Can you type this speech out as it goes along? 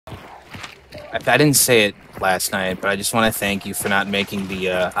I didn't say it last night, but I just want to thank you for not making the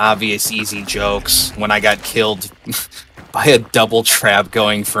obvious easy jokes when I got killed by a double trap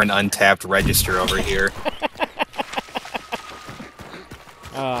going for an untapped register over here.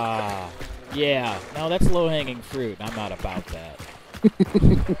 Yeah. No, that's low-hanging fruit. I'm not about that.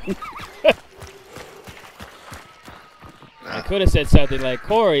 I could have said something like,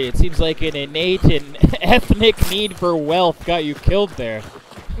 Corey, it seems like an innate and ethnic need for wealth got you killed there.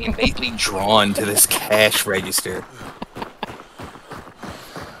 Innately drawn to this cash register.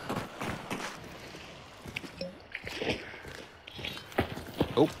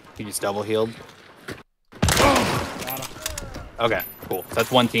 Oh, he just double healed. Got him. Okay, cool.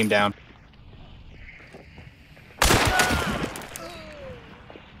 That's one team down.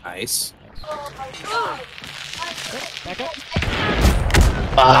 Nice. Back up.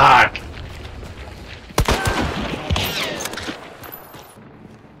 Fuck!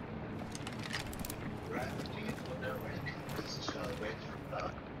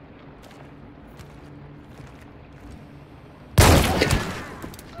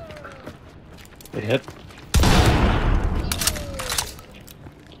 It hit.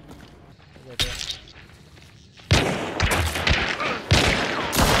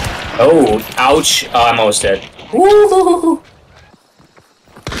 Oh, ouch. Oh, I'm almost dead. Woo!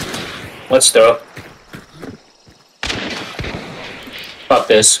 Let's throw. Fuck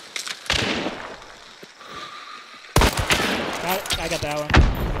this. Got it. I got that one.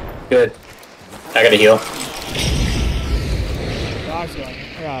 Good. I gotta heal. Dog's going.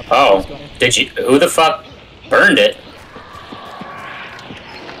 Oh, did you? Who the fuck burned it?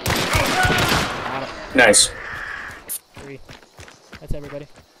 Got it. Nice. 3. That's everybody.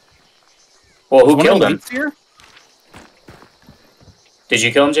 Well, who killed him? Here? Did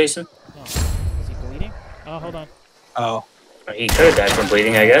you kill him, Jason? No. Is he bleeding? Oh, hold on. Oh. He could have died from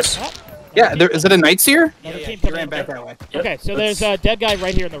bleeding, I guess. Oh, Yeah, is it a Knight Seer? another team He coming ran in. back that way. Yep. Okay, so there's a dead guy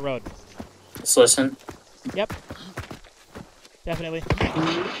right here in the road. Let's listen. Yep. Definitely.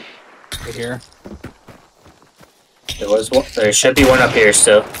 Right here. There was one. There should be one up here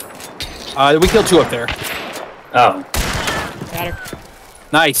still. We killed 2 up there. Oh. Got her.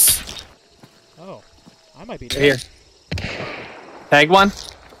 Nice. Oh. I might be Right dead. here. Tag one.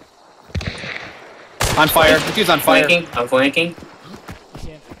 On fire. The dude's on fire. Flanking. I'm flanking. I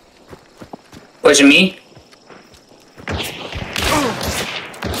see him. Pushing me.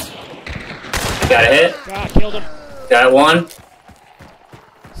 Got a hit. God, killed him. Got one.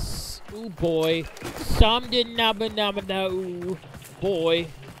 Ooh, boy. Something ooh. Boy.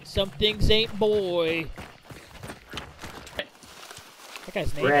 Some things ain't boy. That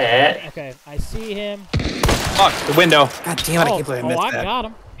guy's name. Rat. Okay, I see him. Fuck, the window. God damn it, I can't believe I missed I that. got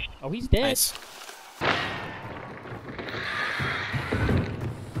him. Oh, he's dead. Nice.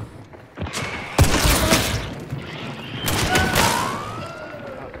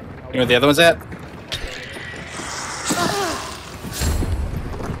 You know where the other one's at?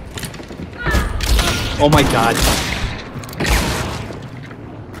 Oh my god.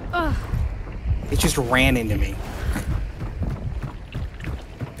 It just ran into me.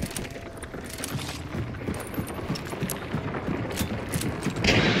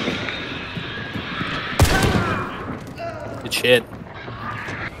 Good shit.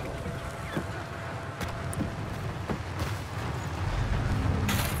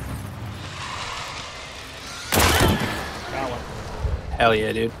 Got one. Hell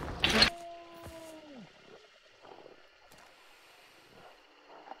yeah, dude.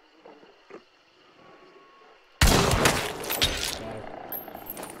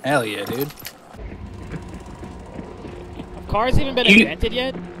 Hell yeah, dude. Have cars even been invented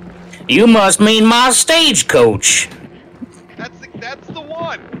yet? You must mean my stagecoach. That's the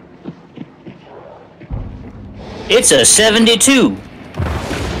one. It's a 72.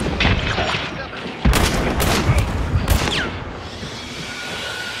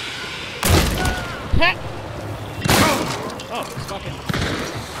 Ha! Oh, it's fucking.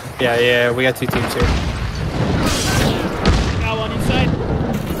 Yeah, we got 2 teams here. Got one inside.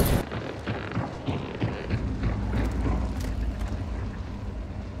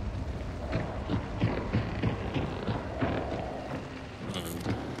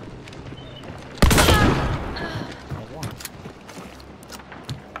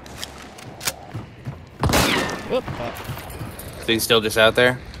 Oop, So he's still just out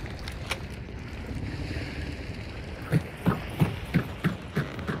there?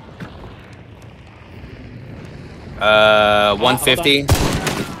 hold 150.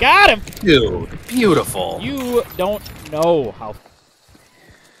 Got him! Dude, beautiful. You don't know how.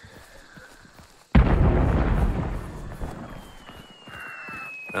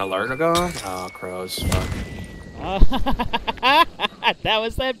 An alert to go off? Oh, crows. Fuck. That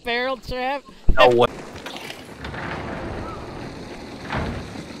was that barrel trap? Oh, what?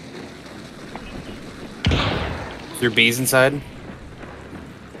 Is there bees inside?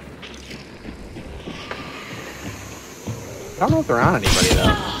 I don't know if they're on anybody,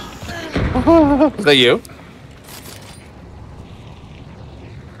 though. Is that you?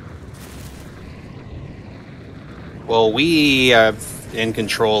 Well, we are in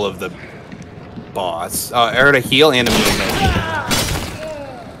control of the boss. Air to heal and a movement.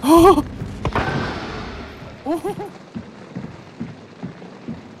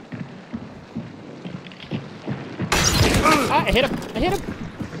 Ah, I hit him! I hit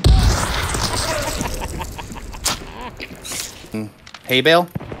him! Hay bale?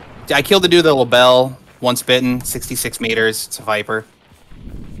 I killed the dude with the label. Once bitten, 66 meters. It's a Viper.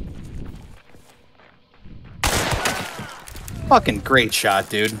 Fucking great shot,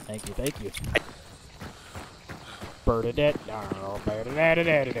 dude. Thank you, thank you. Birded it.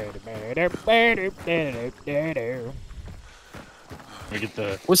 Look at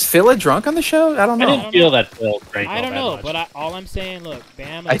the. Was Phila drunk on the show? I don't I know. didn't feel that Phil drank I all don't that know, much. but all I'm saying, look,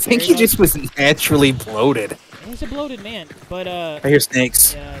 Bam. I think he just was naturally bloated. He's a bloated man, but I hear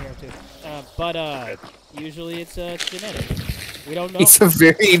snakes. yeah, I hear too. But usually it's genetic. We don't know. He's a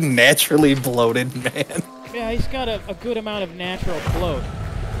very naturally bloated man. Yeah, he's got a good amount of natural bloat.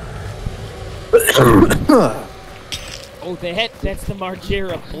 Oh, that's the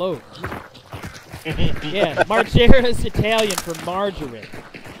Margera bloat. Yeah, Margera is Italian for margarine.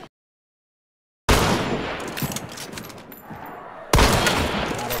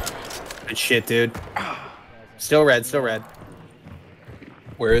 Good shit, dude. Still red, still red.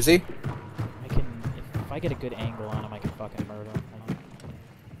 Where is he? I can, if I get a good angle on him, I can fucking murder him.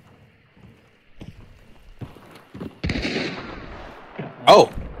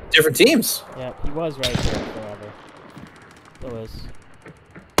 Oh, different teams. Yeah, he was right there forever. Still is.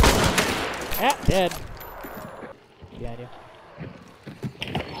 Ah, dead. Behind you.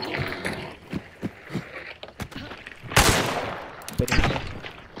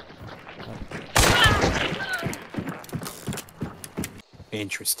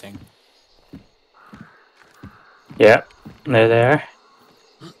 Interesting. Yeah, they're there.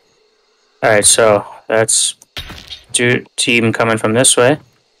 Alright, so that's team coming from this way.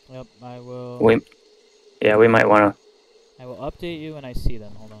 Yep, I will. We might want to I will update you when I see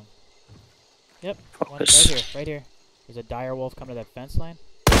them. Hold on. Yep, one right focus. here, right here. There's a dire wolf coming to that fence line.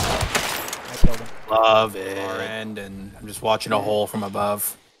 I killed him. Love it. And I'm just watching a hole from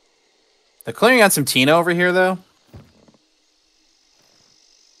above. They're clearing out some Tina over here, though.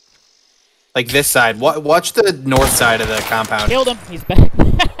 Like this side. Watch the north side of the compound. Killed him. He's back.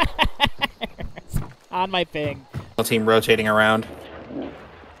 On my ping. Team rotating around.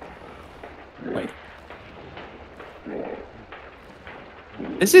 Wait.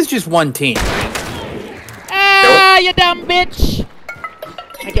 This is just one team, right? Ah, you dumb bitch!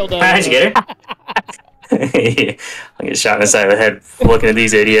 I killed him. Did you get her? I'll get shot in the side of the head looking at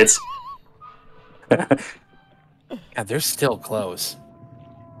these idiots. God, they're still close.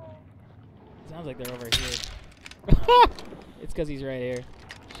 Sounds like they're over here. It's because he's right here.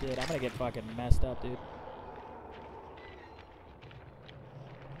 Shit, I'm gonna get fucking messed up, dude.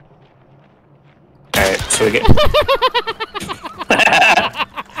 Alright, so we get.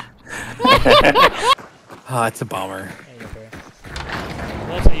 Oh, it's a bummer. There you go. Well,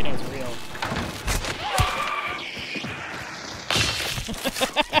 that's how you know it's real.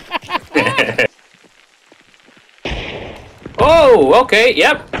 Oh, okay,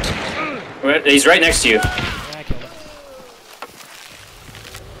 yep. He's right next to you. Yeah, I killed him.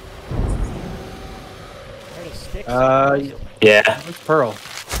 Where the sticks? Yeah, Where's Pearl?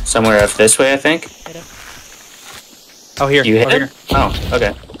 somewhere up this way, I think. Hit him. Oh, here. You hit over him? Oh,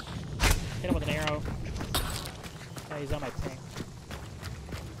 okay. Hit him with an arrow. Oh, he's on my ping.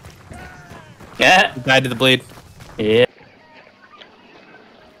 Yeah. Here. Died to the bleed. Yeah.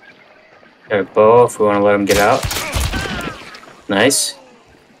 Got a bow if we want to let him get out. Nice.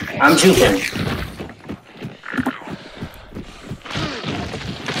 I'm juking.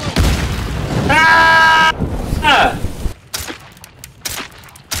 Ah! Ah!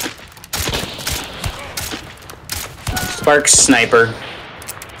 Spark sniper.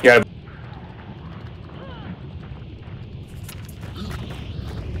 You gotta.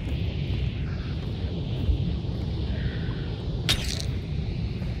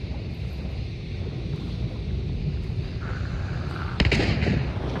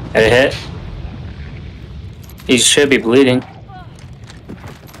 Had a hit. He should be bleeding.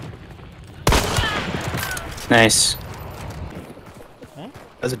 Nice. Huh?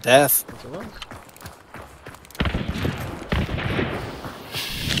 That's a death. Yes, it was.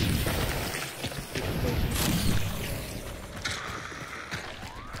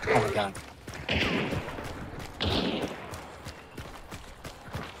 Oh my god.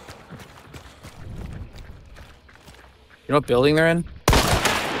 You know what building they're in?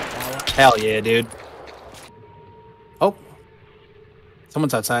 Hell yeah, dude. Oh.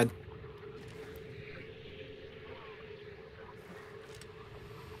 Someone's outside.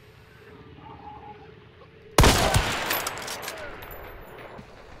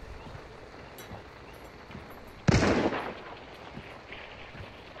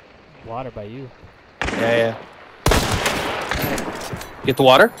 Water by you. Yeah, yeah. Get the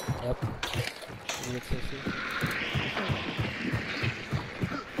water? Yep. Weird tissue.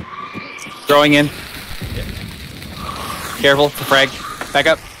 Throwing in. Careful, it's a frag. Back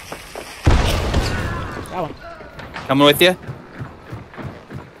up. Got one. Coming with you.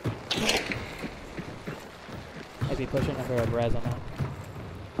 Might be pushing under a res on that.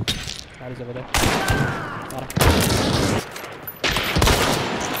 Body's over there. Got him.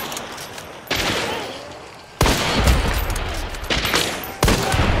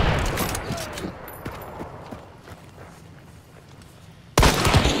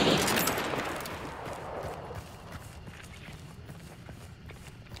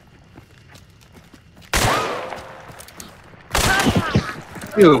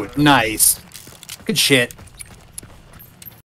 Dude, nice. Good shit.